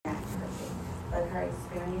her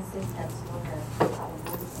experiences have taught her how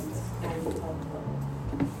to move in this kind of world.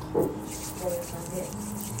 There is a bit,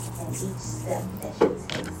 and each step that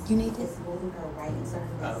she takes is moving her right into her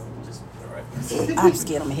destiny. Just all right. I'm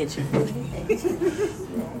scared I'm gonna hit you. Thank you.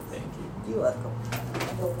 Thank you. You're welcome.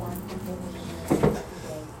 The one who lives in her every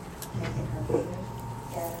day, making her bigger,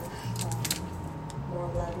 better, stronger,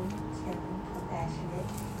 more loving, caring, compassionate,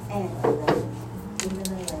 and loving, even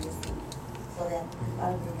a legacy, so that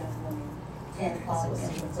other young women can follow in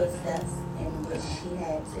the footsteps in which she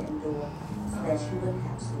had to endure, so that she wouldn't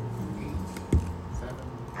have to.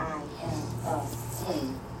 I am a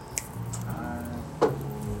queen.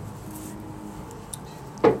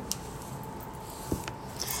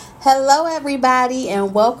 Hello, everybody,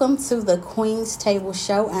 and welcome to the Queen's Table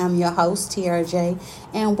Show. I'm your host, Tiara J,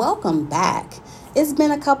 and welcome back. It's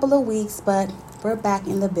been a couple of weeks, but we're back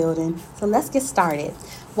in the building, so let's get started.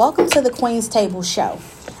 Welcome to the Queen's Table Show.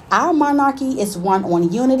 Our monarchy is run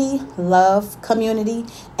on unity, love, community,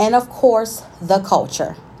 and of course, the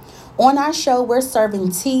culture. On our show, we're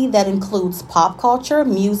serving tea that includes pop culture,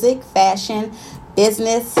 music, fashion,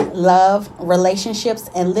 business, love, relationships,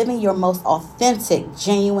 and living your most authentic,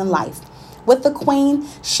 genuine life. With the Queen,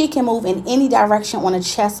 she can move in any direction on a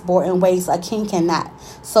chessboard in ways a king cannot.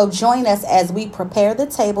 So join us as we prepare the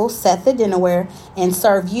table, set the dinnerware, and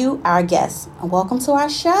serve you, our guests. And welcome to our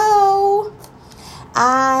show.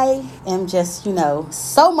 I am just,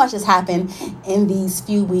 so much has happened in these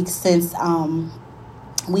few weeks since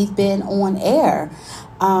we've been on air.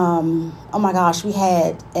 Oh my gosh, we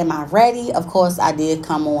had Am I Ready? Of course, I did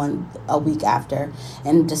come on a week after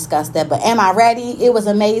and discuss that. But Am I Ready? It was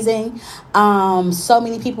amazing. So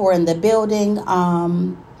many people were in the building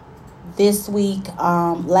this week.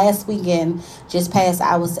 Last weekend, just past,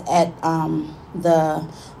 I was at the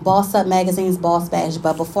Boss Up Magazine's Boss Bash.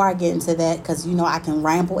 But before I get into that, because I can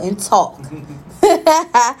ramble and talk,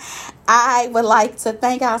 I would like to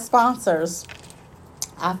thank our sponsors.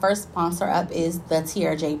 Our first sponsor up is the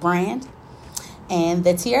Tiara brand. And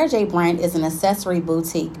the Tiara brand is an accessory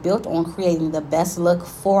boutique built on creating the best look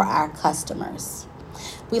for our customers.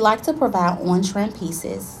 We like to provide on-trend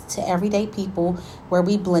pieces to everyday people where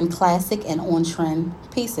we blend classic and on-trend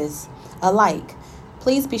pieces alike.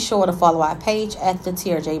 Please be sure to follow our page at the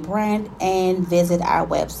Tiara brand and visit our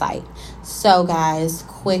website. So guys,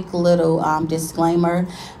 quick little disclaimer.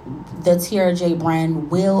 The Tiara brand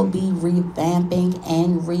will be revamping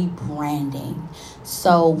and rebranding.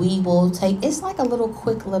 So we will it's like a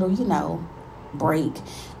quick little, break.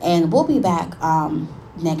 And we'll be back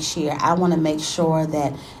next year. I want to make sure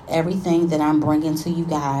that everything that I'm bringing to you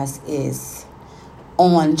guys is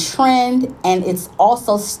on trend, and it's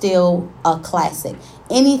also still a classic.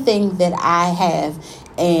 Anything that I have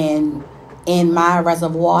in my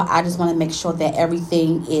reservoir, I just want to make sure that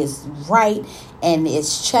everything is right and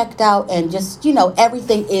it's checked out, and just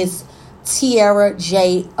everything is Tiara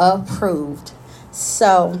J approved.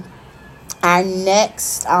 So our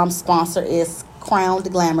next sponsor is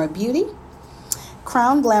Crowned Glamour Beauty.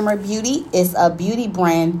 Crowned Glamour Beauty is a beauty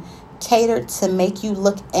brand catered to make you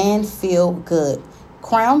look and feel good.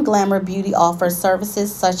 Crowned Glamour Beauty offers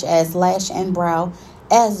services such as lash and brow,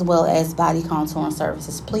 as well as body contouring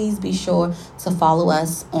services. Please be sure to follow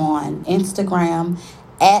us on Instagram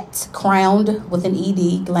at Crowned with an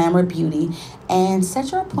ED Glamour Beauty, and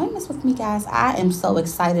set your appointments with me, guys. I am so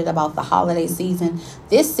excited about the holiday season.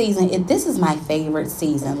 This season, this is my favorite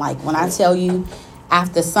season. Like when I tell you,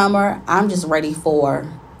 after summer, I'm ready for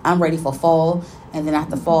fall. And then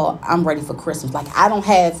after fall, I'm ready for Christmas. Like, I don't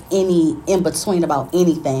have any in between about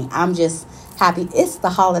anything. I'm just happy. It's the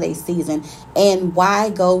holiday season. And why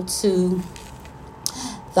go into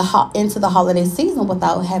the holiday season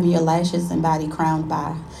without having your lashes and body crowned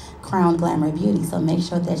by Crowned Glamour Beauty? So make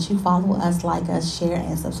sure that you follow us, like us, share,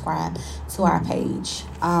 and subscribe to our page.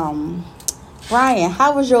 Brian,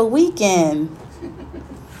 how was your weekend?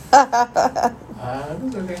 It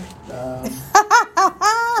was okay.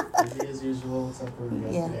 Busy as usual, except for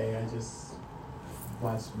yesterday. I just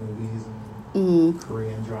watched movies and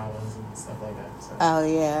Korean dramas and stuff like that. So, oh,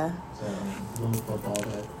 yeah. So, a little football,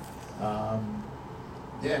 but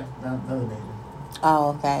nothing major. Oh,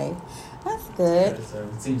 okay. That's good. Yeah, so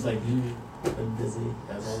it seems like you've been busy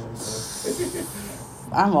as always. So.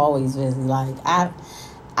 I'm always busy. Like,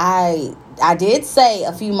 I did say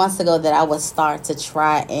a few months ago that I would start to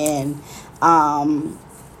try and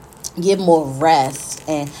get more rest,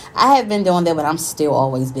 and I have been doing that, but I'm still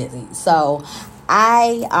always busy. So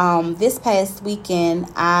I this past weekend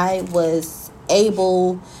I was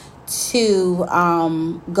able to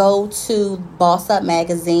go to Boss Up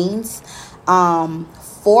Magazine's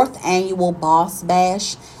 4th annual Boss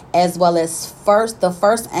Bash, as well as the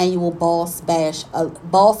first annual Boss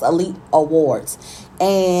Elite Awards.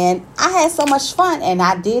 And I had so much fun, and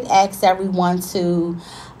I did ask everyone to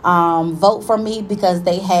vote for me because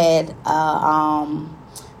they had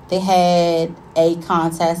a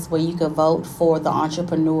contest where you could vote for the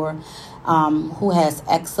entrepreneur who has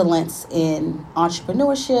excellence in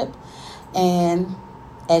entrepreneurship. And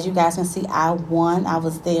as you guys can see, I won. I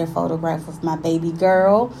was there photographed with my baby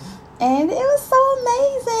girl, and it was so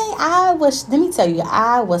amazing. Let me tell you,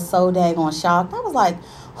 I was so daggone shocked. I was like,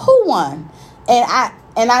 who won?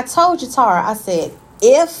 And I told you, Tara, I said,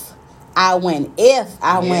 if I win, if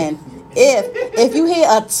you hear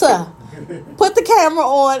a put the camera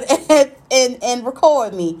on and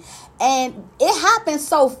record me. And it happened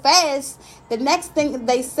so fast. The next thing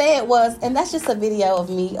they said was, and that's just a video of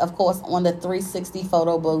me, of course, on the 360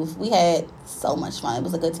 photo booth. We had so much fun. It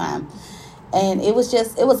was a good time. And it was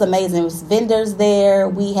amazing. It was vendors there.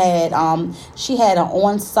 We had, she had an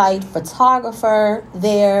on-site photographer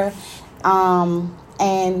there.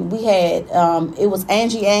 And we had, it was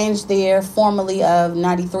Ange there, formerly of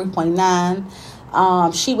 93.9.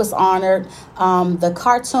 She was honored. The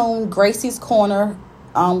cartoon Gracie's Corner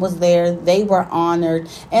was there. They were honored.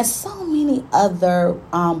 And so many other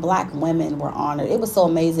black women were honored. It was so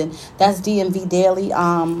amazing. That's DMV Daily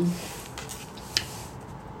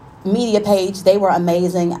media page. They were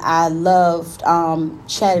amazing. I loved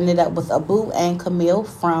chatting it up with Abu and Camille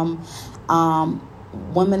from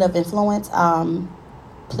Women of Influence.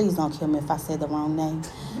 Please don't kill me if I say the wrong name.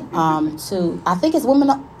 I think it's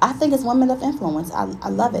Women of Influence. I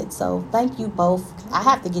love it. So thank you both. I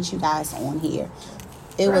have to get you guys on here.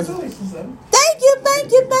 Thank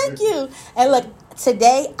you. And look,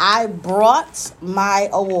 today I brought my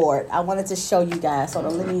award. I wanted to show you guys. Hold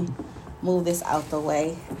on, let me move this out the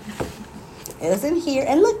way. It's in here.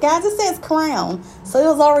 And look, guys, it says crown. So it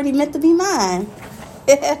was already meant to be mine.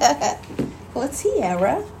 Well,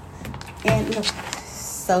 Tiara. And look,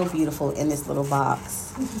 so beautiful in this little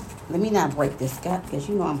box. Let me not break this gut because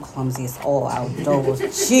you know I'm clumsy as all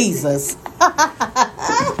outdoors. Jesus.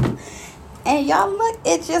 And y'all look,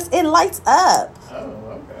 it lights up. Oh,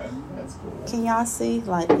 okay. That's cool. Can y'all see?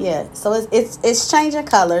 Like, yeah. So it's changing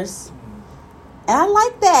colors. And I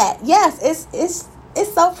like that. Yes, it's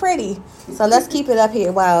so pretty. So let's keep it up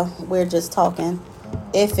here while we're just talking.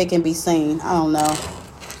 If it can be seen. I don't know. I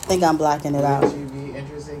think I'm blacking it out. Would you be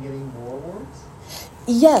interested in getting more awards?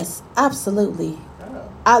 Yes, absolutely. Oh.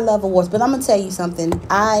 I love awards, but I'm gonna tell you something.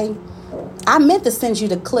 I meant to send you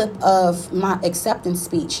the clip of my acceptance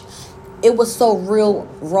speech. It was so real,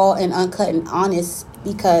 raw, and uncut and honest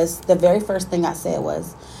because the very first thing I said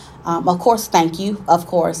was, of course, thank you, of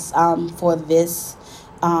course, for this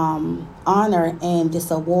honor and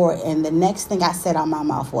this award. And the next thing I said out my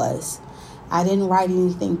mouth was, I didn't write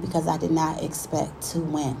anything because I did not expect to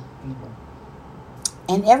win. Mm-hmm.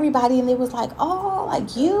 And everybody in there was like, oh,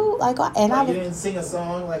 like you? You didn't sing a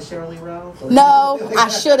song like Shirley Ralph? No, I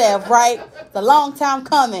should have, right? The long time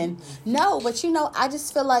coming. No, but I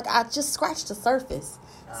just feel like I just scratched the surface.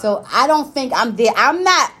 So I don't think I'm there. I'm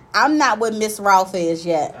not what Miss Ralph is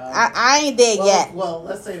yet. I ain't there yet. Well,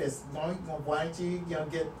 let's say this. Why don't you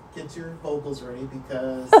get your vocals ready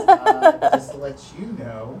because just to let you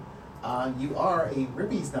know, you are a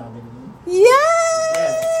Rippies nominee.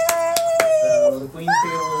 Yes. So the Queen's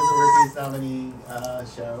Table is a Rippies nominee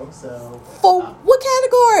show. So for what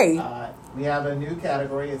category? We have a new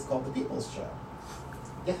category. It's called the People's Show.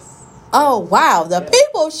 Yes. Oh wow, the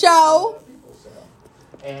People's Show. The People's Show.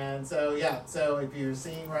 And so so if you're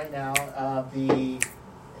seeing right now, we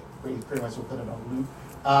pretty much will put it on loop.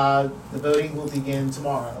 The voting will begin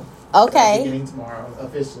tomorrow. Okay. Beginning tomorrow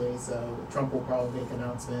officially. So Trump will probably make an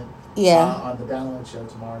announcement. Yeah. On the download show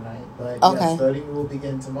tomorrow night. But okay. Yes, voting will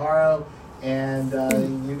begin tomorrow. And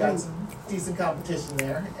you got some decent competition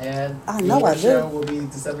there. And the show will be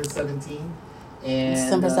December 17th. And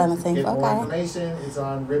December 17th. Get more information. It's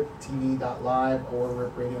on riptv.live or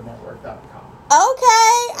ripradionetwork.com.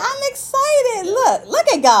 Okay, I'm excited. Look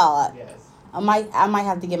at God. Yes. I might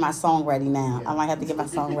have to get my song ready now. Yeah. I might have to get my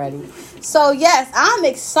song ready. So yes, I'm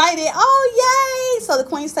excited. Oh yay! So the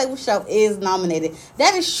Queen's Table Show is nominated.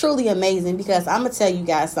 That is truly amazing because I'm gonna tell you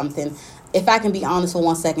guys something. If I can be honest for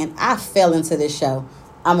 1 second, I fell into this show.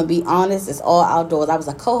 I'm gonna be honest. It's all outdoors. I was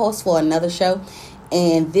a co-host for another show,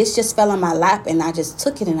 and this just fell in my lap, and I just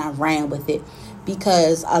took it and I ran with it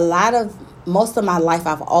because most of my life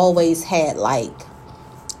I've always had like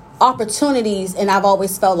opportunities and I've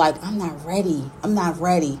always felt like I'm not ready. I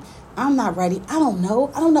don't know.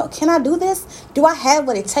 Can I do this? Do I have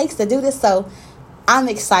what it takes to do this? So I'm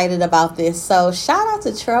excited about this. So shout out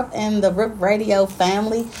to Trump and the Rip Radio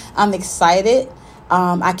family. I'm excited.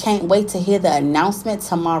 I can't wait to hear the announcement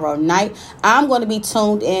tomorrow night. I'm going to be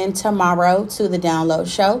tuned in tomorrow to the download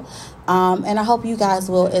show. And I hope you guys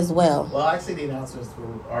will as well. Well, actually, the announcements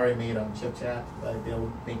were already made on Chip Chat, but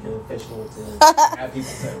they'll make it official to have people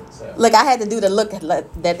vote. So. Look, I had to do the look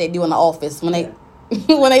that they do in the office when they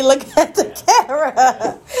when they look at the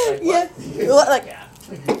camera. Like, yeah.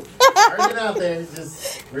 Already out there.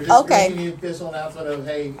 We're just making the official announcement of,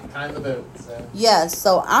 hey, time to vote. So. Yes.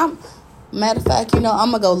 So matter of fact, I'm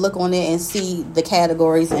gonna go look on it and see the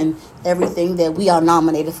categories and everything that we are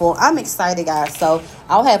nominated for. I'm excited, guys. So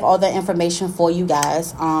I'll have all the information for you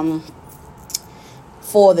guys.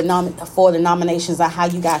 For the nominations on how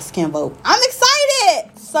you guys can vote. I'm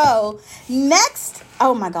excited. So next,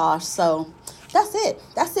 oh my gosh. So that's it.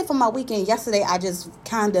 That's it for my weekend. Yesterday, I just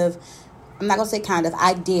I'm not going to say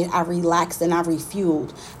I relaxed and I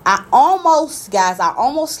refueled. I almost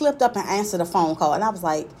slipped up and answered a phone call. And I was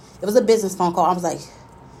like, it was a business phone call. I was like,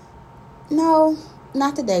 no,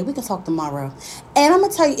 not today. We can talk tomorrow. And I'm going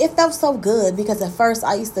to tell you, it felt so good because at first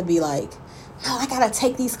I used to be like, no, I got to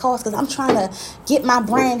take these calls because I'm trying to get my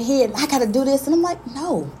brand here and I got to do this. And I'm like,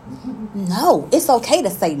 no, it's okay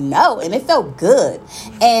to say no. And it felt good.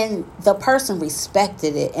 And the person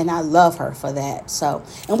respected it. And I love her for that. So,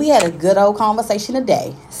 and we had a good old conversation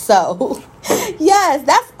today. So, yes,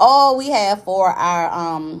 that's all we have for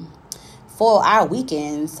our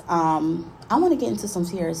weekends. I want to get into some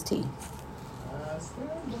Tiara's tea.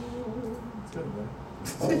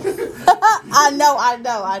 I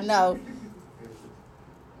know.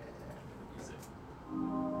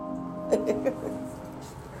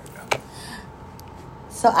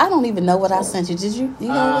 So I don't even know what I sent you. Did you?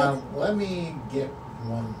 Let me get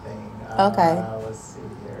one thing. Okay. Let's see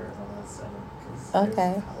here. Hold on a second.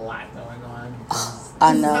 Okay. There's a lot going on.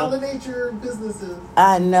 I know. This is how the nature of business is.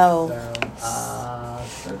 I know. So,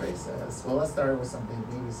 survey says. Well, let's start with something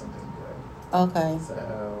good. Okay. So,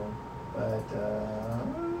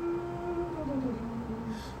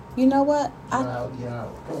 you know what? You know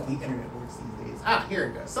how the internet works these days. Here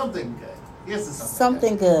it goes. Something good. Yes, it's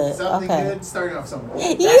something good. Something okay. good. Starting off somewhere.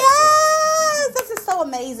 Yes, this is so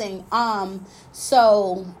amazing.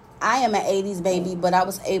 So I am an 80s baby, but I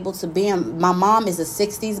was able to my mom is a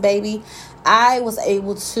 60s baby. I was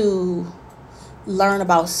able to learn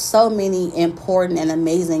about so many important and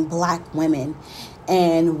amazing Black women.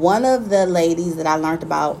 And one of the ladies that I learned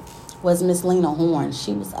about was Miss Lena Horne.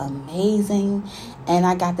 She was amazing. And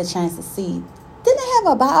I got the chance to see. Didn't they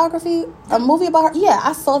have a biography, a movie about her? Yeah,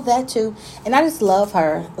 I saw that too. And I just love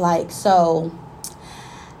her. So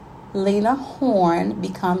Lena Horne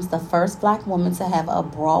becomes the first Black woman to have a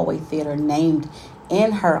Broadway theater named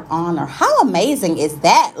in her honor. How amazing is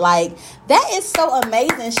that? That is so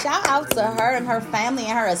amazing. Shout out to her and her family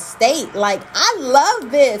and her estate. I love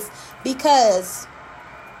this because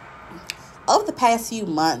over the past few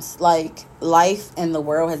months, life in the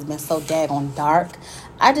world has been so daggone dark.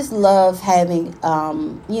 I just love having,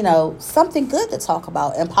 something good to talk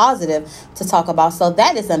about and positive to talk about. So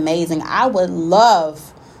that is amazing. I would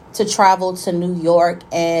love to travel to New York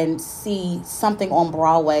and see something on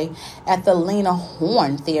Broadway at the Lena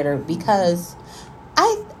Horne Theater because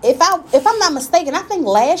if I'm not mistaken, I think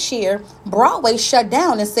last year Broadway shut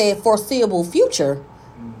down and said foreseeable future.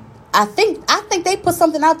 I think they put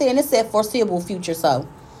something out there and it said foreseeable future. So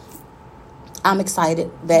I'm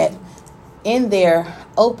excited that in their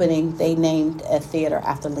opening they named a theater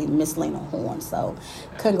after Miss Lena Horne. So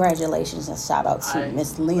congratulations and shout out to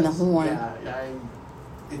Miss Lena Horne. Yeah,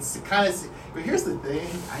 it's kind of. But here's the thing: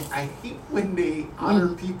 I hate when they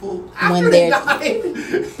honor people after when they they're died.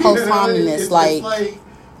 posthumous.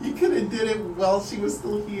 You could have did it while she was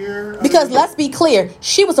still here. Because let's be clear,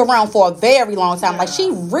 she was around for a very long time. Yeah. She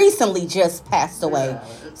recently just passed away. Yeah,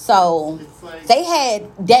 so they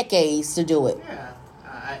had decades to do it. Yeah,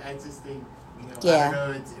 I just think, yeah. I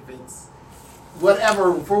don't know if it's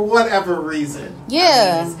whatever, for whatever reason.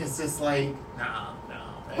 Yeah. It's just no.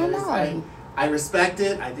 I respect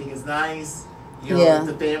it. I think it's nice.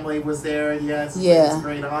 The family was there. Yes. It's a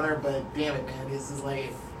great honor. But damn it, man, this is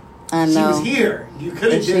I know. She was here. You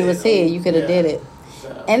could have did it. She was here. You could have did it.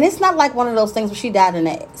 So. And it's not like one of those things where she died in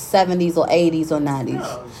the 70s or 80s or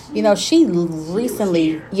 90s. No, she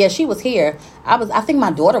recently. She was here. I think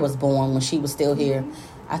my daughter was born when she was still here.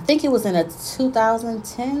 I think it was in the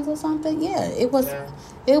 2010s or something. Yeah, it was. Yeah.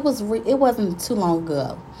 It wasn't too long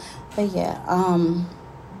ago. But yeah,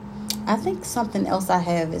 I think something else I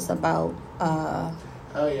have is about. Oh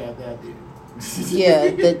yeah, that dude. Yeah,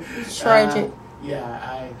 the tragic.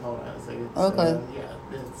 Yeah, hold on a second. Okay. So,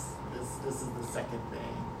 this this is the second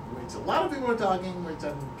thing, which a lot of people are talking, which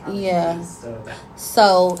I'm kind of confused.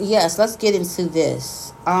 So yes, let's get into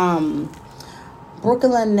this.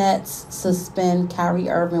 Brooklyn Nets suspend Kyrie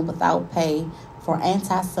Irving without pay for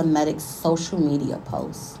anti-Semitic social media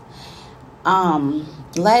posts.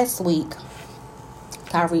 Last week,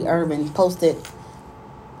 Kyrie Irving posted.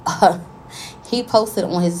 He posted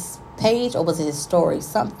on his page, or was it his story?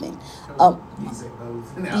 Something. You say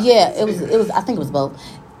both. No, yeah, it was. I think it was both.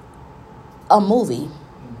 A movie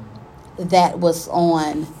that was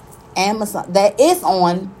on Amazon. That is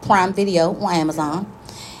on Prime Video on Amazon,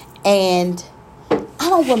 and I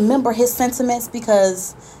don't remember his sentiments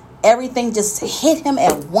because everything just hit him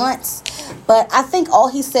at once. But I think all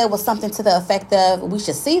he said was something to the effect of, "We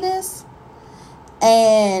should see this,"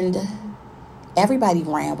 and everybody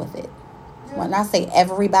ran with it. When I say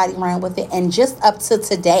everybody ran with it, and just up to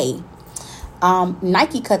today,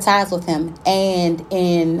 Nike cut ties with him, and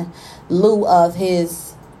in lieu of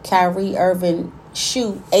his Kyrie Irving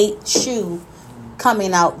shoe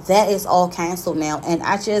coming out, that is all canceled now. And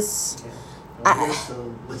I just, he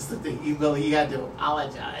had to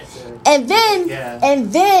apologize, and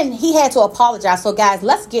then he had to apologize. So guys,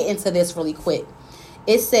 let's get into this really quick.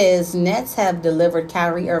 It says Nets have delivered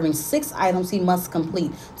Kyrie Irving 6 items he must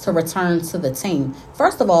complete to return to the team.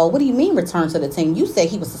 First of all, what do you mean return to the team? You said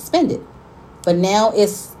he was suspended, but now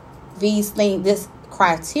it's this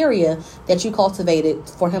criteria that you cultivated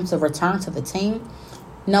for him to return to the team.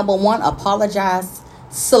 Number 1, apologize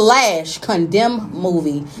 / condemn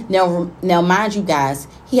movie. Now mind you guys,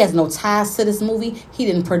 he has no ties to this movie. He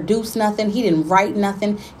didn't produce nothing. He didn't write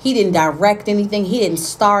nothing. He didn't direct anything. He didn't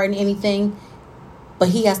star in anything. But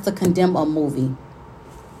he has to condemn a movie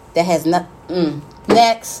that has nothing.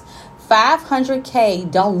 Next, $500K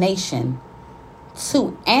donation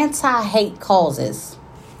to anti-hate causes.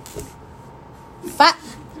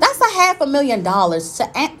 That's $500,000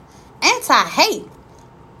 to anti-hate.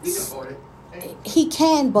 He can afford it. Hey. He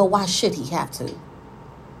can, but why should he have to?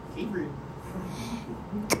 Hebrew.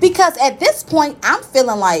 Because at this point, I'm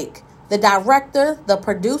feeling like the director, the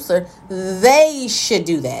producer, they should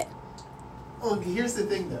do that. Well, here's the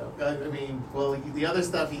thing, though. The other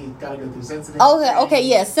stuff he got to go through sensitivity. Okay,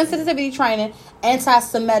 yeah, sensitivity training,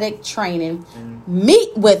 anti-Semitic training,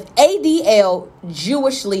 meet with ADL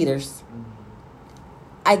Jewish leaders.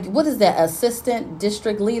 What is that? Assistant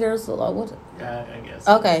district leaders? What? Yeah, I guess.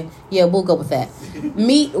 Okay, yeah, we'll go with that.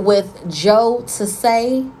 Meet with Joe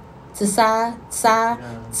Tsai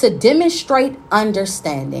to demonstrate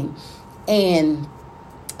understanding. And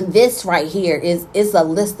this right here is a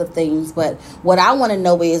list of things, but what I want to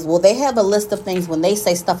know is, will they have a list of things when they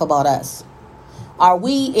say stuff about us? Are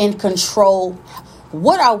we in control?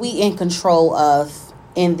 What are we in control of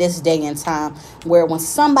in this day and time, where when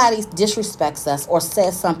somebody disrespects us or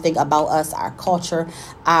says something about us, our culture,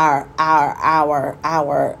 our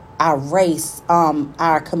race,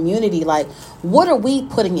 our community, like, what are we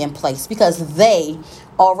putting in place? Because they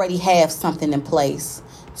already have something in place.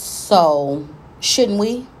 So shouldn't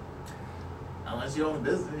we? Unless you own a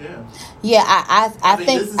business, yeah. Yeah,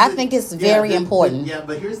 I think it's very important. Yeah,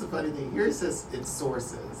 but here's the funny thing. Here it says it's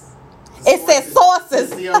sources. It says sources. Sources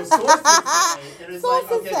say, and it's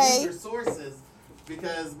sources like, okay, say. these are sources,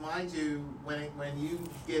 because mind you, when you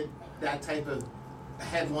get that type of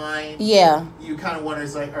headline, yeah, you kind of wonder,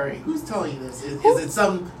 it's like, all right, who's telling you this? Is it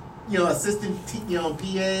some assistant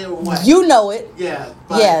PA or what? You know it. Yeah,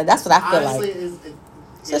 yeah, that's what I feel honestly, like.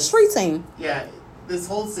 It's a street team. Yeah, this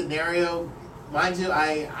whole scenario, mind you,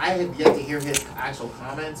 I have yet to hear his actual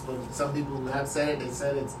comments, but some people who have said it, they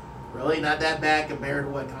said it's really not that bad compared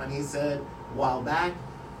to what Kanye said a while back,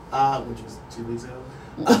 which was 2 weeks ago.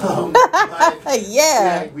 But,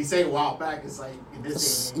 yeah, we say a while back, it's like in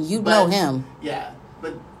this day. You know him. Yeah,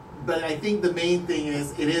 but I think the main thing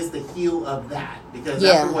is, it is the heel of that, because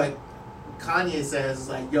Yeah. after what Kanye says, is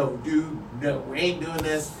like, yo, dude, no, we ain't doing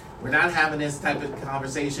this. We're not having this type of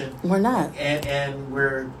conversation. We're not. And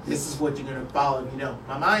this is what you're going to follow. Now,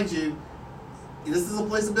 mind you, this is a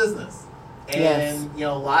place of business. And, Yes.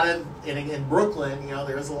 a lot of, and in Brooklyn,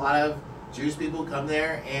 there's a lot of Jewish people come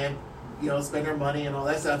there and, spend their money and all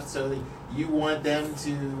that stuff. So you want them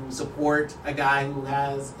to support a guy who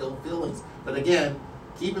has ill feelings. But again,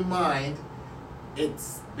 keep in mind,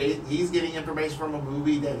 he's getting information from a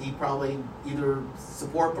movie that he probably either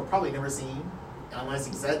support but probably never seen, unless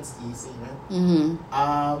he said he's seen it.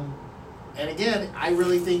 Mm-hmm. And again, I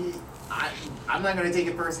really think I'm not going to take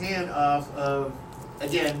it firsthand off of,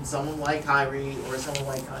 again, someone like Kyrie or someone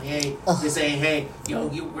like Kanye just saying, hey,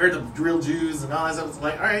 we're the real Jews and all that stuff. It's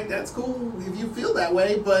like, all right, that's cool if you feel that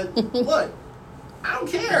way, but look, I don't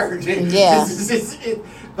care. Yeah.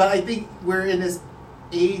 But I think we're in this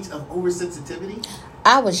age of oversensitivity.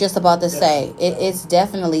 I was just about to say, it's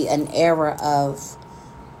definitely an era of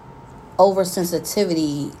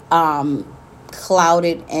oversensitivity,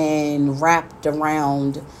 clouded and wrapped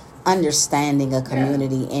around understanding a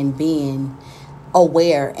community and being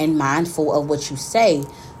aware and mindful of what you say.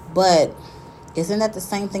 But isn't that the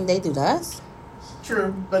same thing they do to us?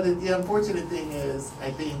 True, but the unfortunate thing is,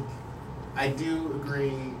 I think I do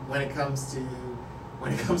agree when it comes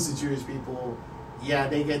to Jewish people. Yeah,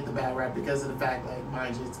 they get the bad rap because of the fact, like,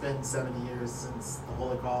 mind you, it's been 70 years since the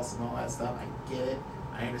Holocaust and all that stuff. I get it.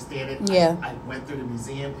 I understand it. Yeah. I went through the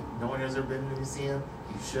museum. If no one has ever been to the museum,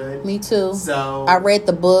 you should. Me too. So I read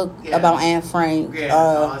the book about Anne Frank. Yeah,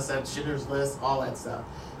 all that stuff. Schindler's List, all that stuff.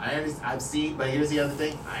 I understand. I've seen, but here's the other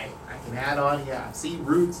thing. I can add on. Yeah, I've seen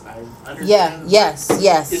Roots. I understand. Yes.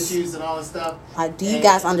 Issues and all this stuff. Do you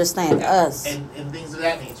guys understand us? And things of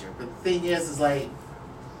that nature. But the thing is like,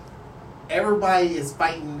 everybody is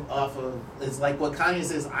fighting off of. It's like what Kanye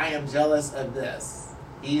says. I am jealous of this.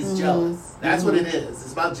 He's jealous. That's what it is.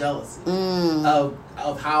 It's about jealousy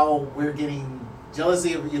of how we're getting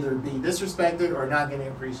jealousy of either being disrespected or not getting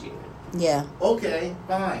appreciated. Yeah. Okay,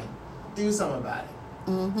 fine. Do something about it.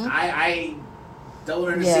 Mm-hmm. I don't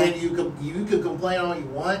understand. You could complain all you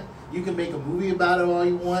want. You can make a movie about it all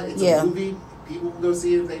you want. It's a movie. People will go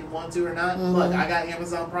see it if they want to or not. Look, I got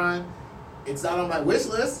Amazon Prime. It's not on my wish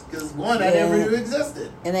list because one, I never knew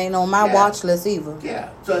existed. It ain't on my watch list either. Yeah.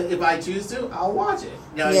 So if I choose to, I'll watch it.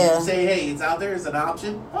 Now, you say, hey, it's out there, it's an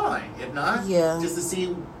option, fine. If not, just to see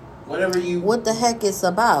whatever what the heck it's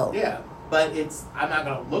about. Yeah. But I'm not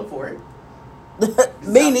going to look for it.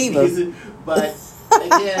 Me neither. Amazing. But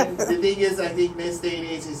again, the thing is, I think this day and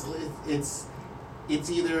age, it's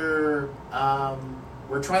either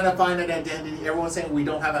we're trying to find an identity. Everyone's saying we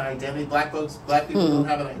don't have an identity. Black people don't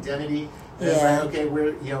have an identity. And it's like, okay,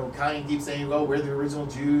 Kanye keeps saying, oh, we're the original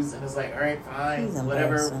Jews. And it's like, all right, fine,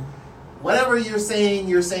 whatever you're saying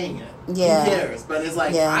it. Yeah. Who cares? But it's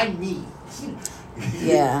like, I'm me.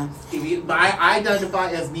 Yeah. I identify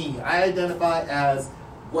as me. I identify as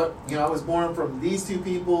what, I was born from these two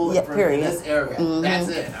people in this area. Mm-hmm. That's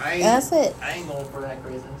it. That's it. I ain't going for that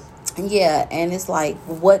craziness. Yeah, and it's like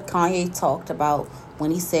what Kanye talked about when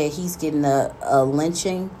he said he's getting a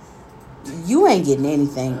lynching. You ain't getting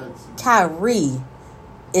anything. Kyrie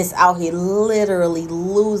is out here literally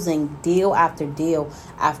losing deal after deal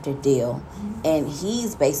after deal. And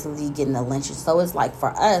he's basically getting a lynching. So it's like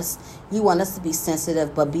for us, you want us to be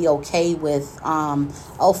sensitive but be okay with,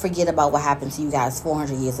 forget about what happened to you guys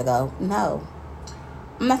 400 years ago. No.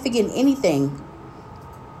 I'm not forgetting anything.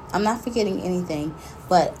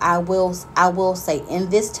 But I will say in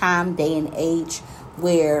this time, day and age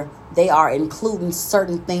where they are including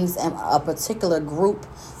certain things in a particular group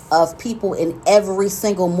of people in every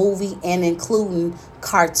single movie and including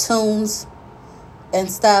cartoons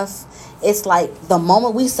and stuff, it's like the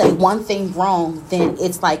moment we say one thing wrong, then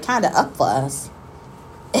it's like kind of up for us.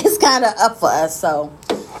 So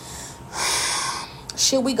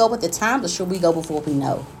should we go with the times or should we go before we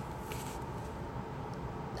know?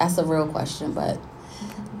 That's a real question, but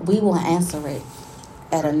we will answer it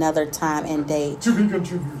at another time and date. To be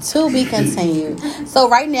continued. So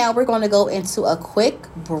right now we're going to go into a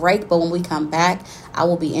quick break, but when we come back, I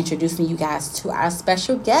will be introducing you guys to our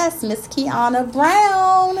special guest, Miss Kyonna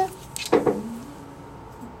Brown.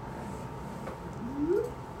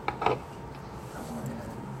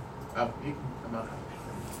 Oh, you can come on.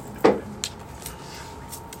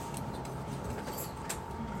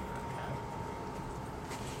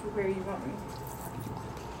 Where you want me?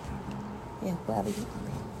 Yeah, wherever you want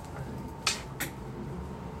me.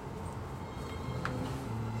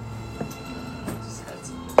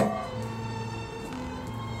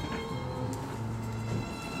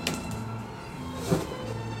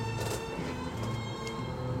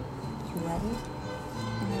 You ready?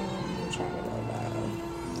 Try it over.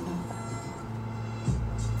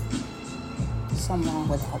 Something wrong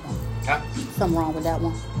with that one. Huh? Something wrong with that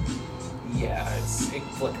one. Yeah, it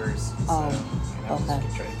flickers. Oh, so, okay.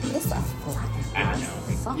 It's a fly. I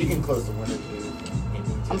know. You can close the window too.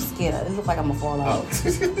 I'm scared. It looks like I'm gonna fall out.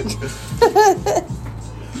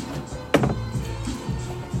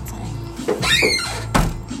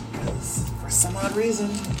 For some odd reason,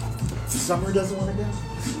 summer doesn't want to go.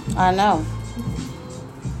 I know.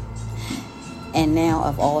 And now,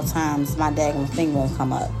 of all times, my daggone thing won't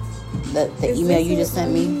come up. The email you just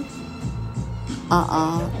sent me.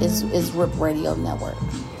 It's RIP Radio Network.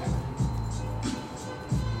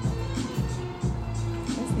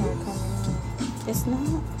 It's not coming up. It's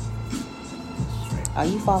not. Are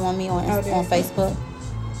you following me on Facebook?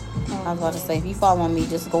 I was about to say, if you follow me,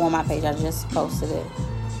 just go on my page. I just posted it.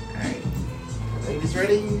 Alright. Ladies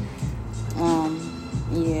ready?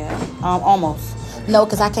 Yeah. Almost. Okay. No,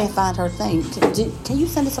 because I can't find her thing. Can you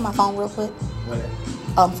send it to my phone real quick? What?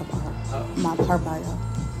 For her. Oh. Her bio.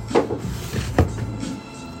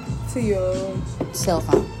 To your cell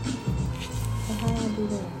phone. How do I do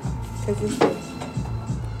that? Because it's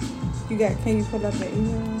can you put up an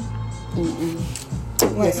email?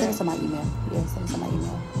 Yeah, send it to my email. Yeah, send it to my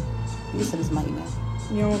email. You can send it to my email.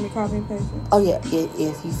 You don't want me to copy and paste it? Oh, yeah,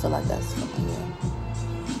 if you feel like that's something, yeah.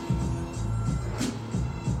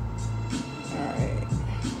 Alright.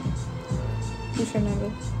 What's your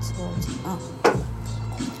number?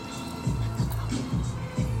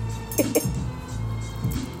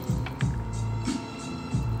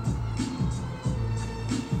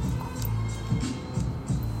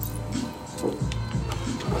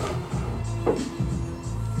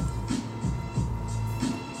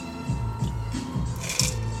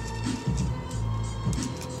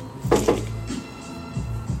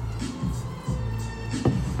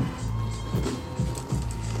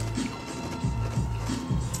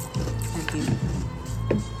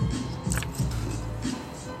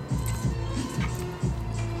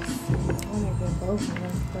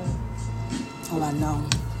 Oh, I know.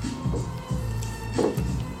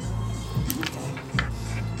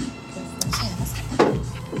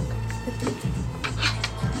 Okay.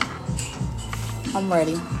 I'm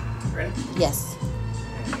ready. Ready? Yes.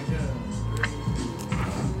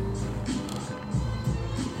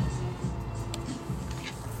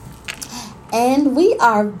 And we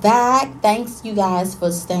are back. Thanks, you guys,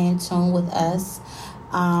 for staying tuned with us.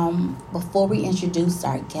 Before we introduce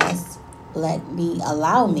our guests,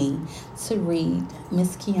 allow me to read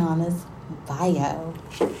Miss Kyonna's bio.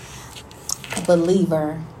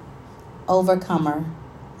 Believer, overcomer,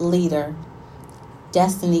 leader,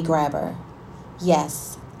 destiny grabber.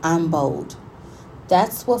 Yes, I'm bold.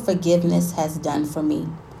 That's what forgiveness has done for me.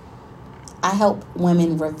 I help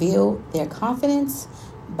women reveal their confidence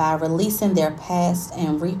by releasing their past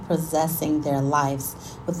and repossessing their lives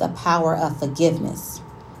with the power of forgiveness.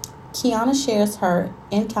 Kyonna shares her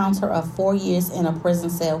encounter of 4 years in a prison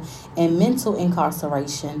cell and mental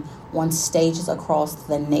incarceration on stages across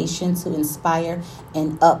the nation to inspire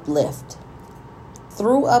and uplift.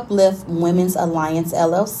 Through Uplift Women's Alliance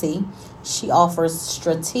LLC, she offers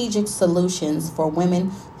strategic solutions for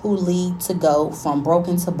women who lead to go from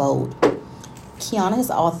broken to bold. Kyonna has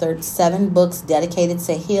authored 7 books dedicated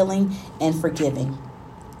to healing and forgiving.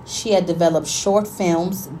 She had developed short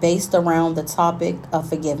films based around the topic of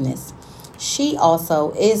forgiveness. She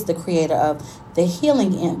also is the creator of the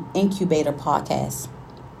Healing Incubator podcast.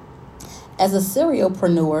 As a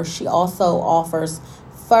serialpreneur, she also offers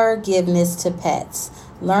forgiveness to pets,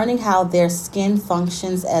 learning how their skin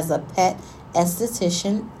functions as a pet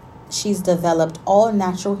esthetician. She's developed all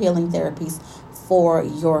natural healing therapies for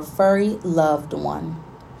your furry loved one.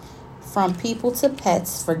 From people to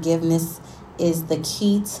pets, forgiveness is the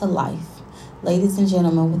key to life. Ladies and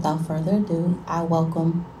gentlemen, without further ado, I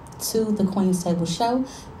welcome to the Queen's Table Show,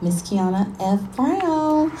 Miss Kyonna F.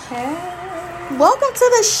 Brown. Hey. Welcome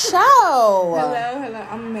to the show. Hello.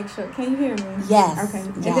 I'm going to make sure. Can you hear me? Yes. Okay.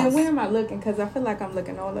 And yes. then where am I looking? Because I feel like I'm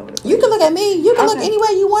looking all over the place. You can look at me. You can look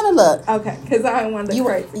anywhere you want to look. Okay. Because I don't want to look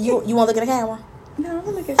crazy. You want to look at the camera? No, I'm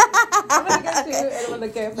going to look at you. I'm going to look at you and I'm going to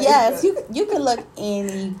look at Facebook. Yes, you can look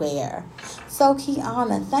anywhere. So,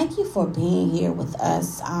 Kyonna, thank you for being here with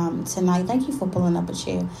us tonight. Thank you for pulling up a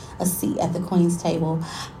seat at the Queen's Table.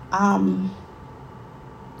 Am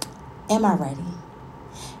I ready?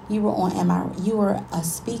 You were a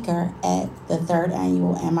speaker at the 3rd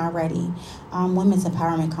annual Am I Ready Women's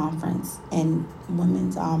Empowerment Conference and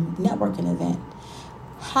Women's Networking event.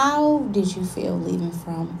 How did you feel leaving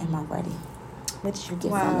from Am I Ready? What did you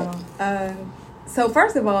get from it? So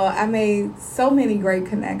first of all, I made so many great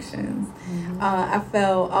connections. Mm-hmm. I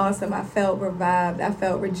felt awesome. I felt revived. I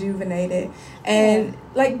felt rejuvenated. And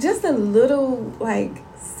like just a little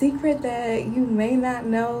secret that you may not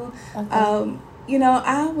know. Okay.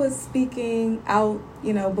 I was speaking out,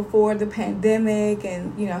 before the pandemic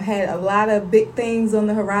and, had a lot of big things on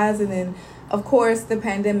the horizon. And of course, the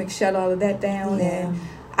pandemic shut all of that down. Yeah. And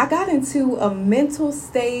I got into a mental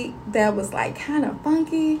state that was kind of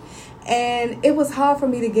funky. And it was hard for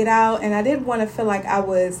me to get out, and I didn't want to feel like I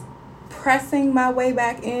was pressing my way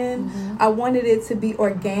back in. I wanted it to be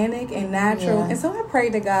organic and natural. Yeah. And so I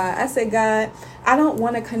prayed to God. I said, God, I don't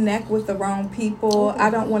want to connect with the wrong people. I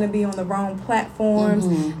don't want to be on the wrong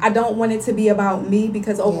platforms. I don't want it to be about me,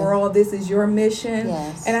 because overall this is your mission.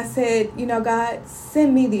 Yes. And I said, you know, God,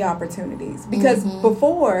 send me the opportunities. Because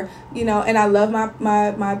before, you know, and I love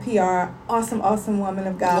my PR, awesome woman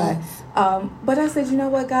of God. Yes. But I said, you know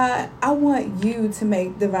what, God, I want you to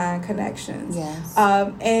make divine connections. Yes.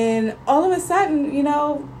 And all of a sudden, you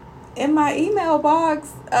know, in my email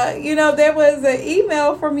box, you know, there was an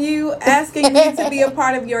email from you asking me to be a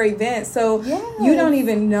part of your event. So you don't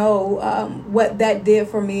even know what that did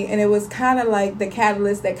for me. And it was kind of like the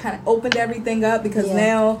catalyst that kind of opened everything up, because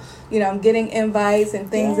now, you know, I'm getting invites and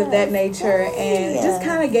things of that nature. And it just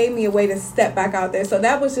kind of gave me a way to step back out there. So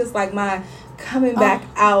that was just like my coming back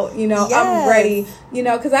out, you know. I'm ready, you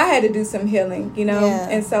know, because I had to do some healing, you know,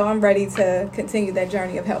 and so I'm ready to continue that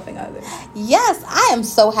journey of helping others. Yes, I am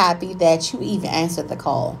so happy that you even answered the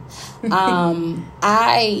call. When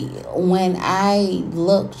I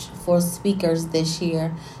looked for speakers this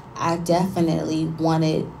year, I definitely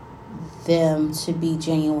wanted them to be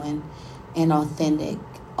genuine and authentic,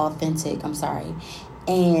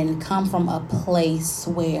 and come from a place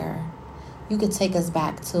where you could take us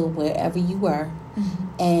back to wherever you were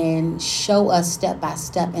and show us step by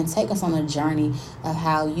step and take us on a journey of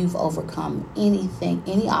how you've overcome anything,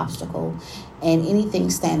 any obstacle, and anything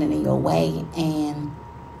standing in your way. And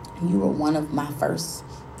you were one of my first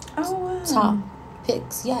top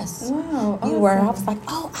picks. Yes. Wow. You were. I was like,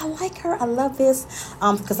 oh, I like her. I love this.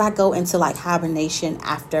 Because I go into like hibernation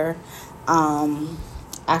after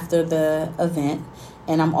the event.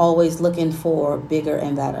 And I'm always looking for bigger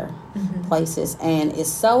and better places. And it's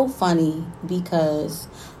so funny because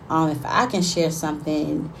if I can share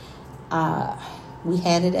something, we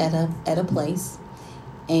had it at a place,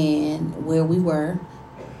 and where we were,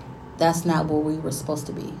 that's not where we were supposed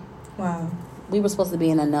to be. Wow. We were supposed to be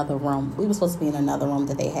in another room. We were supposed to be in another room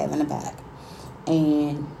that they have in the back.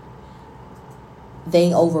 And they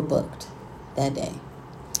overbooked that day.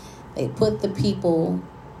 They put the people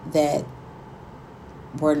that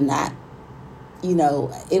were not, you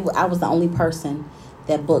know, I was the only person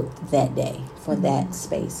that booked that day for that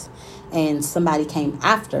space. And somebody came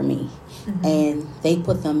after me, and they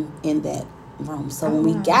put them in that room. So when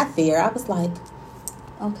we got there, I was like,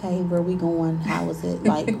 okay, where are we going? How is it?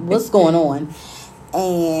 Like, what's going on?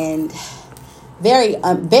 And very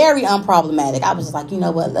unproblematic. I was just like, you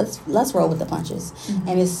know what, let's roll with the punches.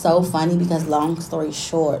 And it's so funny because, long story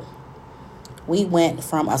short, we went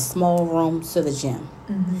from a small room to the gym.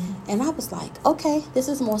 And I was like, okay, this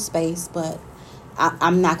is more space, but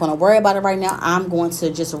I'm not going to worry about it right now. I'm going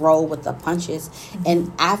to just roll with the punches.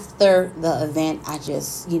 And after the event, I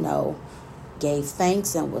just, you know, gave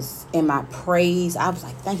thanks and was in my praise. I was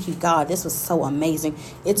like, thank you, God. This was so amazing.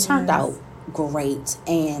 It turned out great.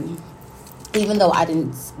 And even though I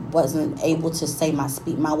wasn't able to say my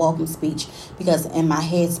welcome speech, because in my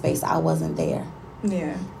headspace, I wasn't there.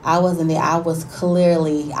 Yeah. I wasn't there. I was there.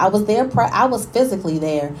 I was physically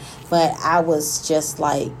there, but I was just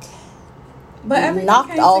like, but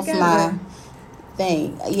knocked off together. My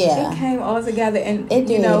thing. Yeah. It came all together. And, it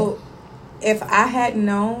did. You know, if I hadn't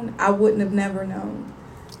known, I wouldn't have never known.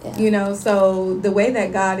 Yeah. You know, so the way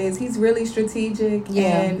that God is, he's really strategic.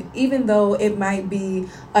 And even though it might be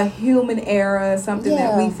a human error, something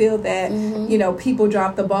that we feel that, you know, people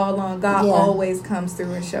drop the ball on, God always comes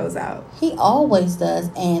through and shows out. He always does.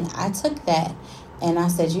 And I took that and I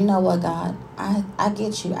said, you know what, God, I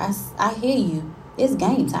get you. I hear you. It's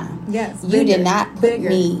game time. Yes. You did not put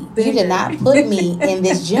me in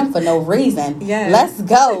this gym for no reason. Yes. Let's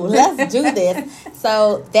go. Let's do this.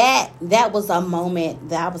 So that was a moment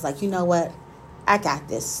that I was like, you know what? I got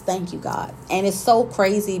this. Thank you, God. And it's so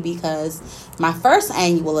crazy because my first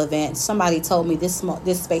annual event, somebody told me this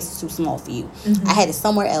space is too small for you. I had it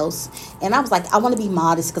somewhere else. And I was like, I want to be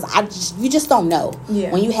modest because you just don't know.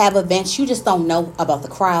 Yeah. When you have events, you just don't know about the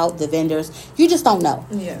crowd, the vendors. You just don't know.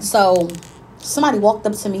 Yeah. So somebody walked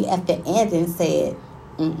up to me at the end and said,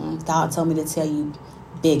 God told me to tell you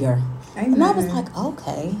bigger. Amen. And I was like,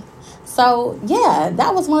 okay. So, yeah,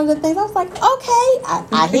 that was one of the things. I was like, okay,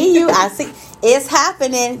 I hear you. I see it's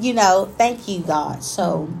happening, you know. Thank you, God.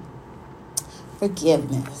 So,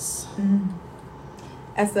 forgiveness.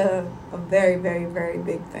 That's a very, very, very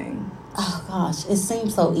big thing. Oh, gosh. It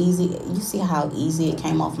seems so easy. You see how easy it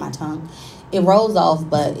came off my tongue. It rolls off,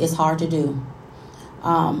 but it's hard to do.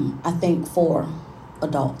 I think for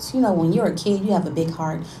adults, you know, when you're a kid, you have a big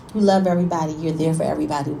heart. You love everybody. You're there for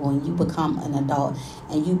everybody. When you become an adult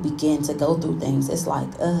and you begin to go through things, it's like,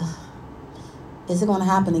 is it going to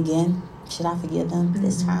happen again? Should I forgive them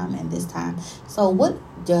this time and this time? So what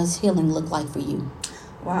does healing look like for you?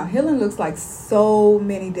 Wow, healing looks like so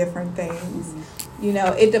many different things. You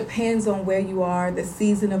know, it depends on where you are, the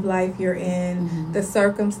season of life you're in, the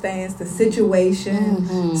circumstance, the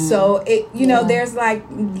situation. So it, you know, there's like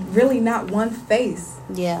really not one face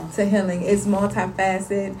to healing. It's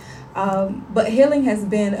multifaceted. But healing has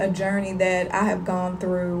been a journey that I have gone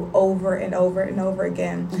through over and over and over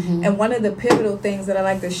again. And one of the pivotal things that I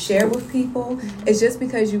like to share with people is just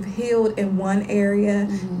because you've healed in one area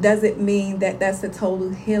doesn't mean that that's the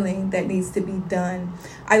total healing that needs to be done.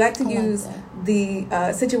 I like to use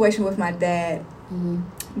the situation with my dad.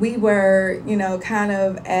 We were, you know, kind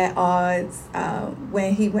of at odds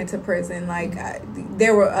when he went to prison. Like,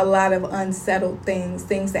 there were a lot of unsettled things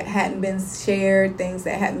that hadn't been shared, things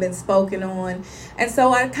that hadn't been spoken on. And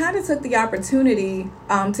so I kind of took the opportunity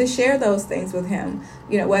to share those things with him,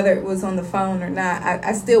 you know, whether it was on the phone or not.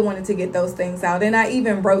 I still wanted to get those things out. And I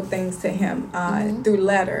even wrote things to him through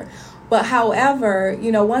letter. But however,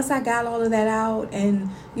 you know, once I got all of that out and,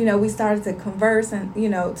 you know, we started to converse and, you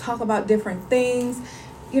know, talk about different things,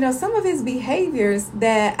 you know, some of his behaviors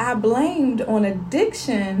that I blamed on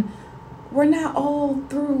addiction were not all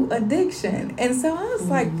through addiction. And so I was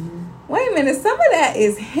like, wait a minute, some of that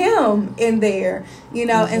is him in there, you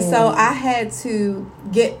know. And so I had to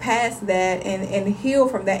get past that and heal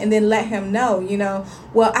from that and then let him know, you know,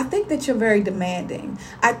 well, I think that you're very demanding.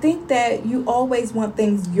 I think that you always want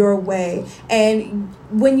things your way. And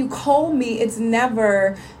when you call me, it's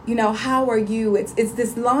never, you know, how are you? It's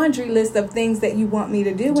this laundry list of things that you want me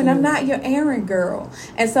to do, and I'm not your errand girl.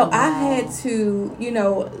 And so I had to, you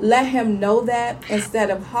know, let him know that instead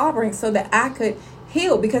of harboring so that I could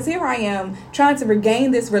heal, because here I am trying to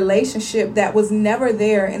regain this relationship that was never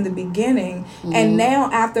there in the beginning. And now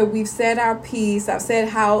after we've said our piece, I've said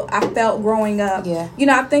how I felt growing up, you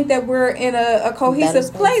know, I think that we're in a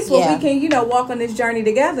cohesive place where we can, you know, walk on this journey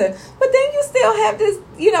together. But then you still have this,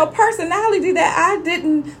 you know, personality that I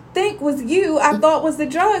didn't think was you, I thought was the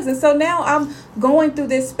drugs. And so now I'm going through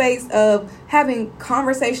this space of having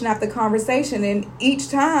conversation after conversation, and each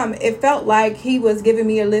time it felt like he was giving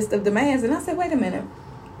me a list of demands. And I said, wait a minute,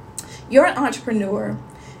 you're an entrepreneur,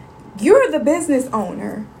 you're the business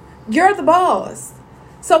owner, you're the boss.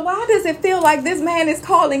 So why does it feel like this man is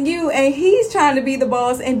calling you and he's trying to be the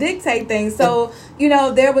boss and dictate things? So, you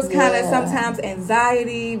know, there was kind of sometimes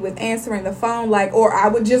anxiety with answering the phone, like, or I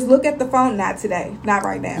would just look at the phone, not today, not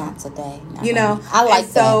right now. Not today. Not you right know, now. I like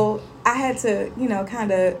that. So I had to, you know,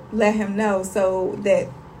 kind of let him know so that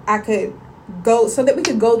I could go, so that we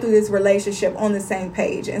could go through this relationship on the same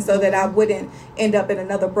page, and so that I wouldn't end up in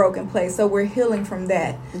another broken place. So we're healing from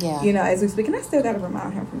that, you know, as we speak. And I still got to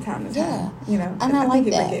remind him from time to time, you know. And I like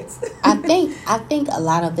that. I think a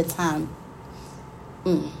lot of the time,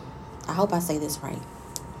 I hope I say this right,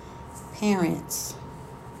 parents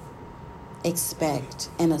expect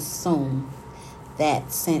and assume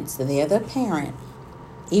that since they're the parent,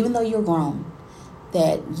 even though you're grown,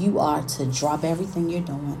 that you are to drop everything you're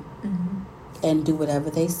doing and do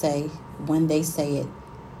whatever they say when they say it,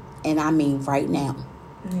 and I mean right now.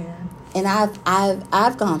 And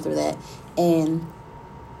I've gone through that, and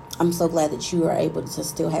I'm so glad that you are able to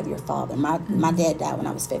still have your father. My dad died when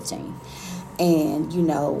I was 15, and you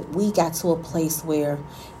know, we got to a place where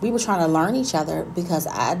we were trying to learn each other because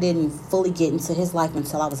I didn't fully get into his life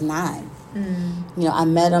until I was 9. You know, I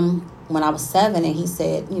met him when I was 7, and he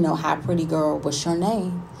said, you know, hi pretty girl, what's your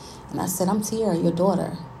name? And I said, I'm Tiara, your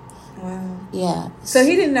daughter. Wow. Yeah. So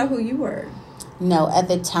he didn't know who you were? No, at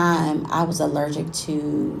the time I was allergic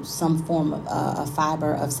to some form of a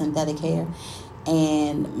fiber of synthetic hair,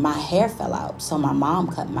 and my hair fell out. So my mom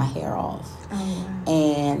cut my hair off.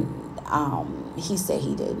 And he said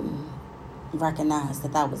he didn't recognize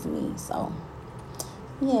that was me. So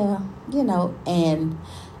yeah, you know, and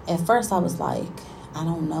at first I was like, I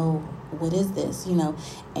don't know, what is this, you know?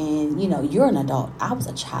 And, you know, you're an adult. I was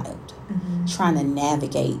a child trying to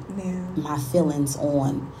navigate my feelings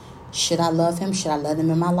on, should I love him? Should I let him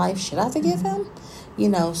in my life? Should I forgive him? You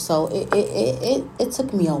know, so it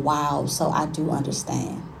took me a while. So I do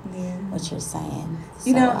understand what you're saying. So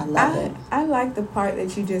you know, I love it. I like the part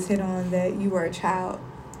that you just hit on, that you were a child.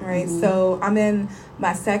 Right. So I'm in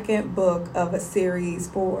my second book of a series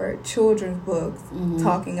for children's books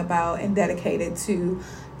talking about and dedicated to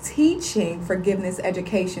teaching forgiveness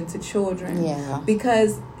education to children.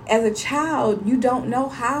 Because as a child, you don't know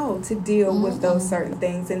how to deal with those certain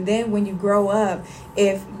things. And then when you grow up,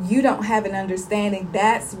 if you don't have an understanding,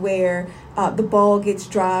 that's where the ball gets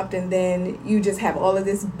dropped, and then you just have all of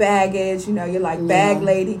this baggage. You know, you're like bag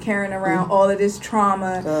lady carrying around all of this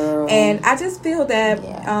trauma. Girl. And I just feel that,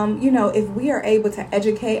 you know, if we are able to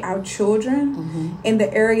educate our children in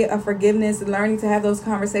the area of forgiveness, learning to have those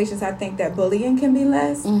conversations, I think that bullying can be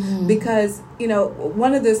less. Because, you know,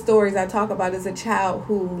 one of the stories I talk about is a child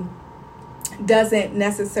who doesn't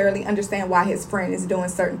necessarily understand why his friend is doing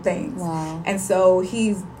certain things. Wow. And so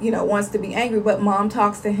he's, you know, wants to be angry, but mom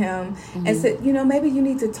talks to him and said, you know, maybe you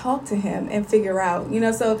need to talk to him and figure out, you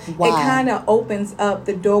know, so it kind of opens up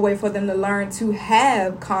the doorway for them to learn to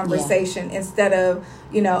have conversation instead of,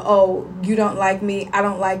 you know, oh, you don't like me, I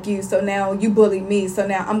don't like you, so now you bully me, so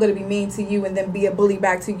now I'm going to be mean to you and then be a bully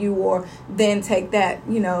back to you, or then take that,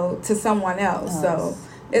 you know, to someone else. So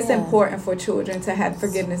it's important for children to have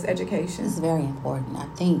forgiveness education. It's very important. I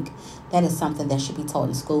think that is something that should be taught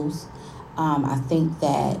in schools. I think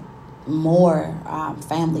that more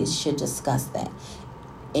families should discuss that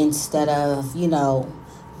instead of, you know,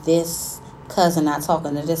 this cousin not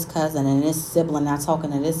talking to this cousin and this sibling not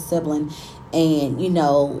talking to this sibling. And, you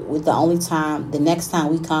know, with the next time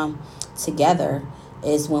we come together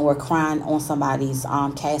is when we're crying on somebody's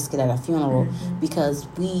casket at a funeral because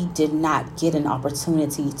we did not get an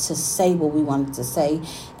opportunity to say what we wanted to say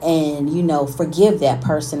and, you know, forgive that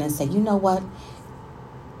person and say, you know what,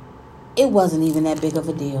 it wasn't even that big of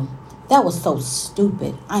a deal. That was so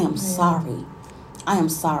stupid. I am sorry. I am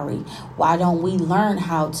sorry. Why don't we learn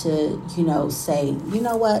how to, you know, say, you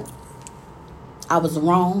know what, I was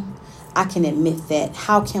wrong. I can admit that.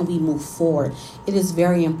 How can we move forward? It is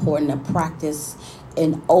very important to practice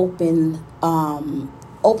an open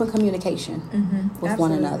communication with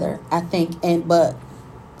one another. I think, but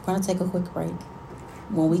we're going to take a quick break.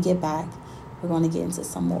 When we get back, we're going to get into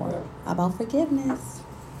some more about forgiveness.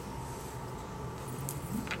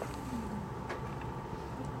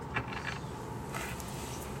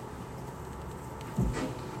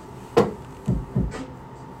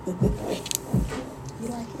 You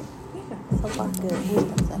like it? Yeah. So far, good.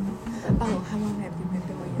 Oh, how long have you been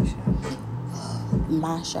doing your show?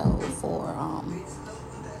 My show for oh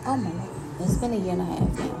my God, it's been 1.5 years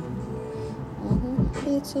now.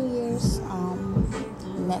 Be 2 years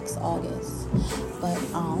next August, but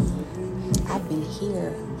I've been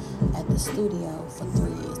here at the studio for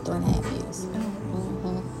 3.5 years.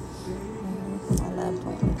 I love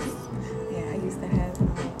doing this. Yeah, I used to have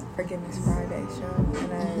Forgiveness Friday show,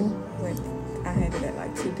 and I had it at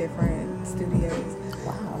like 2 different studios.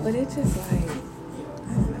 Wow. But it just like,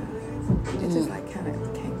 I don't know. It just like kind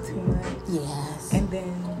of became too much. Yes. And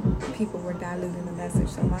then people were diluting the message.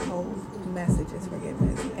 So my whole message is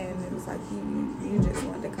forgiveness. And it was like you just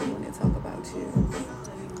wanted to come on and talk about you.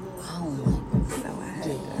 Oh my God. So I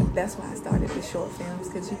had that's why I started the short films,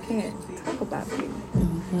 because you can't talk about you.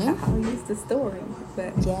 I'll use the story.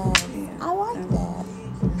 But I like that.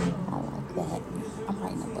 I like that. I'm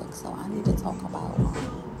writing a book, so I need to talk about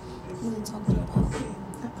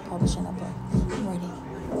publishing a book. I'm ready.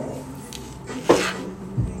 Okay.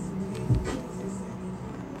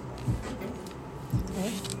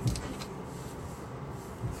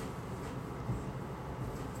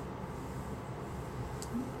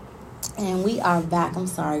 And we are back. I'm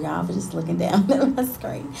sorry, y'all. I was just looking down at my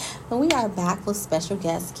screen. But we are back with special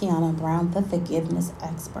guest Kyonna Brown, the forgiveness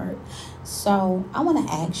expert. So I want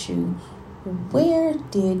to ask you, where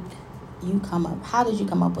did you come up? How did you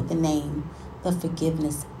come up with the name, the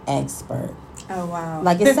forgiveness expert? Oh, wow.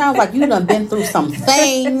 Like, it sounds like you done been through some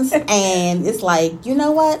things, and it's like, you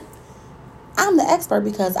know what? I'm the expert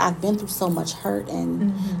because I've been through so much hurt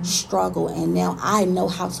and struggle, and now I know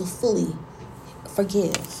how to fully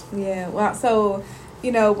forgive. Yeah, well, so,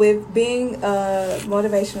 you know, with being a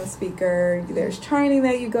motivational speaker, there's training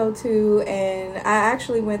that you go to, and I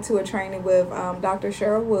actually went to a training with Dr.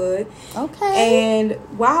 Cheryl Wood. Okay. And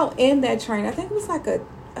while in that training, I think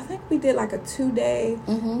we did like a 2-day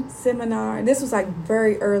seminar. And this was like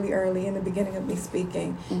very early in the beginning of me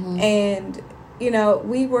speaking. And, you know,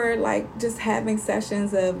 we were like just having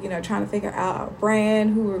sessions of, you know, trying to figure out our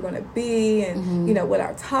brand, who we were going to be, and, you know, what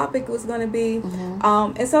our topic was going to be.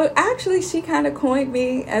 And so actually she kind of coined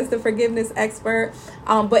me as the forgiveness expert.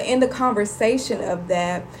 But in the conversation of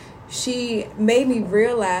that, she made me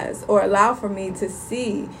realize, or allow for me to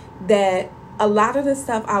see, that a lot of the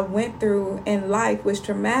stuff I went through in life was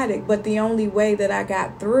traumatic, but the only way that I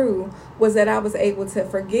got through was that I was able to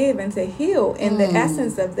forgive and to heal in the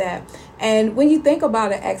essence of that. And when you think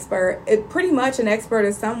about an expert, pretty much an expert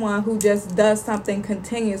is someone who just does something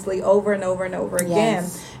continuously over and over and over again.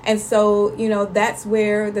 And so, you know, that's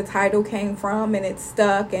where the title came from, and it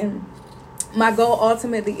stuck. And my goal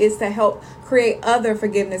ultimately is to help create other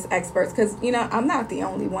forgiveness experts, because I'm not the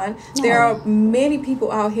only one. No. There are many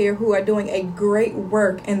people out here who are doing a great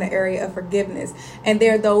work in the area of forgiveness, and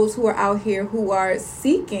there are those who are out here who are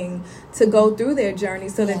seeking to go through their journey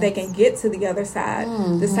so that they can get to the other side,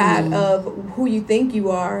 the side of who you think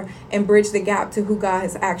you are, and bridge the gap to who God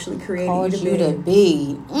has actually created you to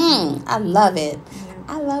be. I love it.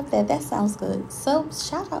 I love that. That sounds good. So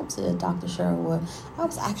shout out to Dr. Cheryl Wood. I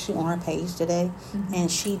was actually on her page today,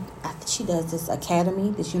 and she does this academy,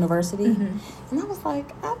 this university, and I was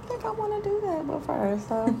like, I think I want to do that with her.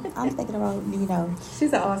 So I'm thinking about,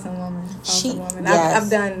 she's an awesome woman. Yes. I've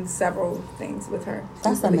done several things with her.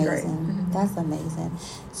 That's really amazing. Great. That's amazing.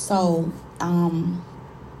 So,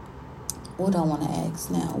 what do I want to ask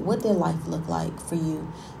now? What did life look like for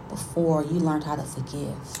you before you learned how to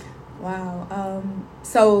forgive? Wow.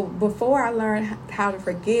 So before I learned how to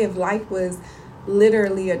forgive, life was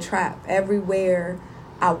literally a trap. Everywhere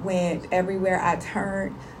I went, everywhere I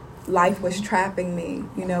turned, life was trapping me.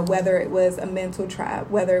 Whether it was a mental trap,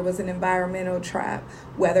 whether it was an environmental trap,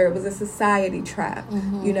 whether it was a society trap,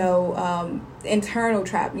 internal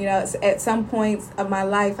trap. At some points of my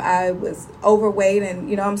life, I was overweight,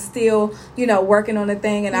 and I'm still, working on a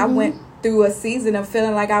thing, and I went through a season of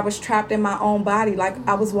feeling like I was trapped in my own body, like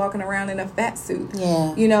I was walking around in a fat suit.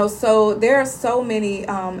 Yeah. So there are so many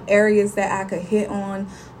areas that I could hit on.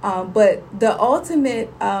 But the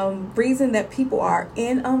ultimate reason that people are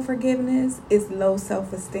in unforgiveness is low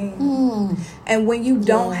self-esteem. And when you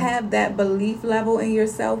don't have that belief level in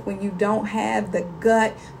yourself, when you don't have the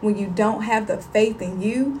gut, when you don't have the faith in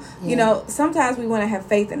you, sometimes we want to have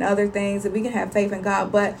faith in other things, and we can have faith in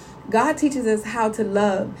God, but God teaches us how to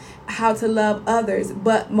love others,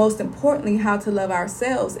 but most importantly, how to love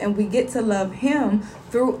ourselves. And we get to love Him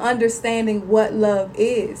through understanding what love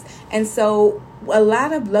is. And so a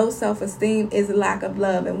lot of low self-esteem is a lack of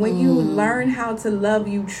love. And when you learn how to love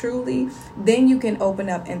you truly, then you can open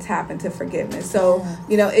up and tap into forgiveness. So,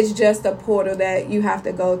 it's just a portal that you have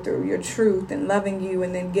to go through, your truth and loving you,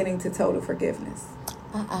 and then getting to total forgiveness.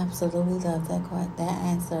 I absolutely love that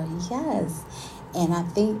answer. Yes. And I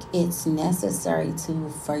think it's necessary to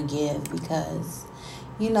forgive because,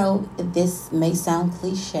 this may sound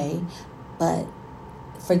cliche, but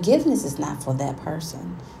forgiveness is not for that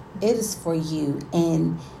person. It is for you.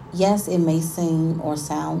 And yes, it may seem or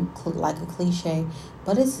sound like a cliche,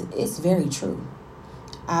 but it's very true.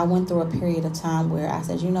 I went through a period of time where I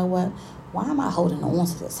said, you know what? Why am I holding on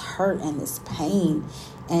to this hurt and this pain?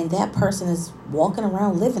 And that person is walking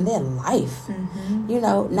around living their life,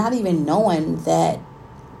 not even knowing that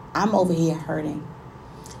I'm over here hurting.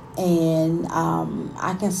 And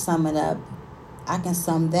I can sum it up. I can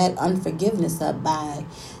sum that unforgiveness up by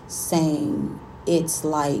saying it's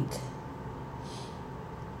like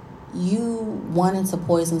you wanted to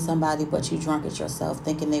poison somebody, but you drunk it yourself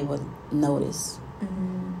thinking they would notice.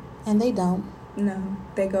 And they don't. No,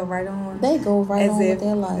 they go right on. They go right as on if with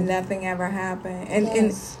their life. Nothing ever happened. And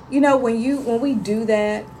Yes. and when we do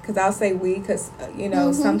that, because I'll say we, because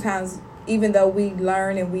sometimes even though we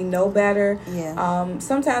learn and we know better,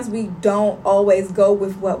 sometimes we don't always go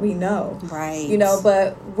with what we know. Right.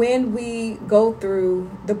 But when we go through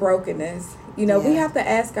the brokenness, we have to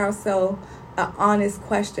ask ourselves an honest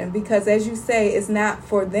question, because as you say, it's not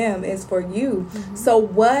for them, it's for you. So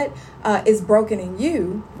what is broken in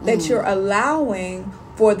you that you're allowing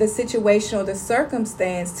for the situation or the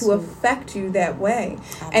circumstance to affect you that way?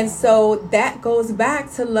 And so that goes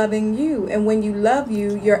back to loving you. And when you love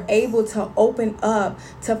you, you're able to open up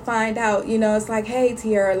to find out, it's like, hey,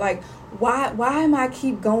 Tiara, like, why am I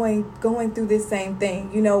keep going through this same thing?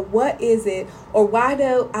 What is it? Or why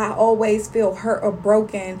do I always feel hurt or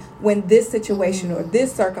broken when this situation or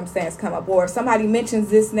this circumstance come up? Or if somebody mentions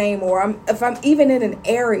this name, or if I'm even in an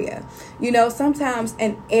area, sometimes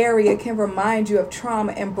an area can remind you of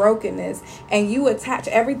trauma and brokenness, and you attach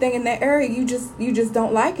everything in that area you just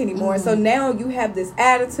don't like anymore. So now you have this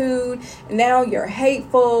attitude. Now you're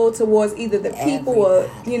hateful towards either the people or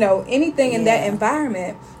anything in that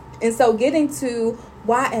environment. And so getting to,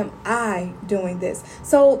 why am I doing this?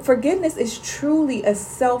 So forgiveness is truly a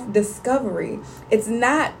self-discovery. It's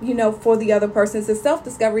not, for the other person. It's a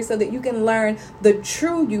self-discovery so that you can learn the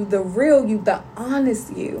true you, the real you, the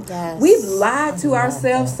honest you. Yes. We've lied to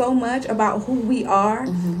ourselves so much about who we are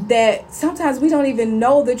that sometimes we don't even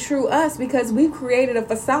know the true us, because we've created a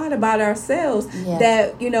facade about ourselves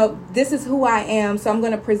that, this is who I am, so I'm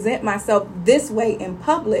going to present myself this way in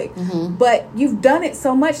public. But you've done it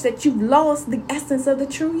so much that you've lost the essence of the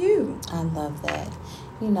true you. I love that.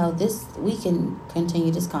 We can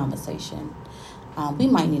continue this conversation. We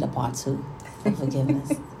might need a part 2 of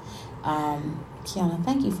forgiveness. Kyonna,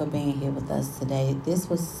 thank you for being here with us today. This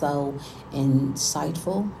was so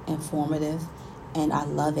insightful, informative, and I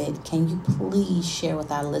love it. Can you please share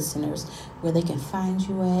with our listeners where they can find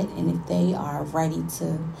you at, and if they are ready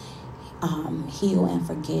to heal and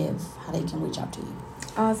forgive, how they can reach out to you?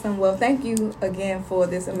 Awesome. Well, thank you again for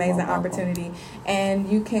this amazing opportunity.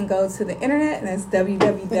 And you can go to the internet, and that's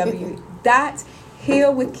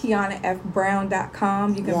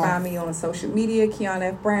www.healwithkyonnafbrown.com. You can find me on social media,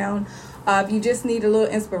 Kyonna F. Brown. If you just need a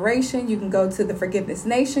little inspiration, you can go to the Forgiveness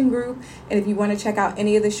Nation group. And if you want to check out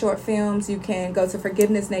any of the short films, you can go to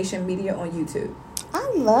Forgiveness Nation Media on YouTube.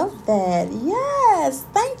 I love that. Yes.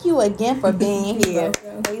 Thank you again for being here.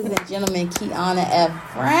 Ladies and gentlemen, Kyonna F.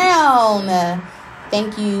 Brown.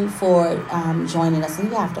 Thank you for joining us, and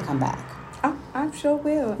you have to come back. Oh, I sure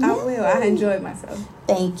will. Yay. I will. I enjoyed myself.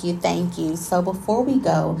 Thank you. So before we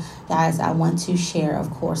go, guys, I want to share, of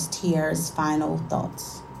course, Tiara's final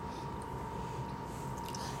thoughts.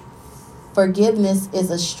 Forgiveness is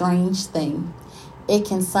a strange thing. It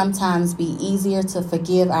can sometimes be easier to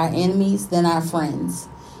forgive our enemies than our friends.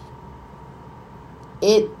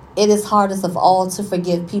 It is hardest of all to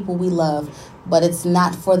forgive people we love, but it's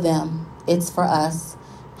not for them. It's for us.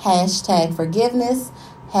 #forgiveness.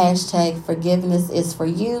 #forgiveness is for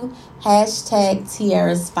you.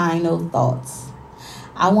 #Tiara's final thoughts.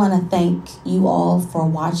 I want to thank you all for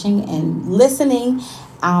watching and listening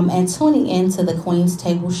and tuning in to the Queen's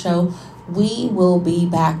Table Show. We will be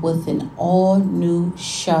back with an all-new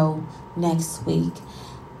show next week.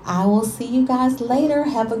 I will see you guys later.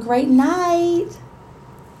 Have a great night.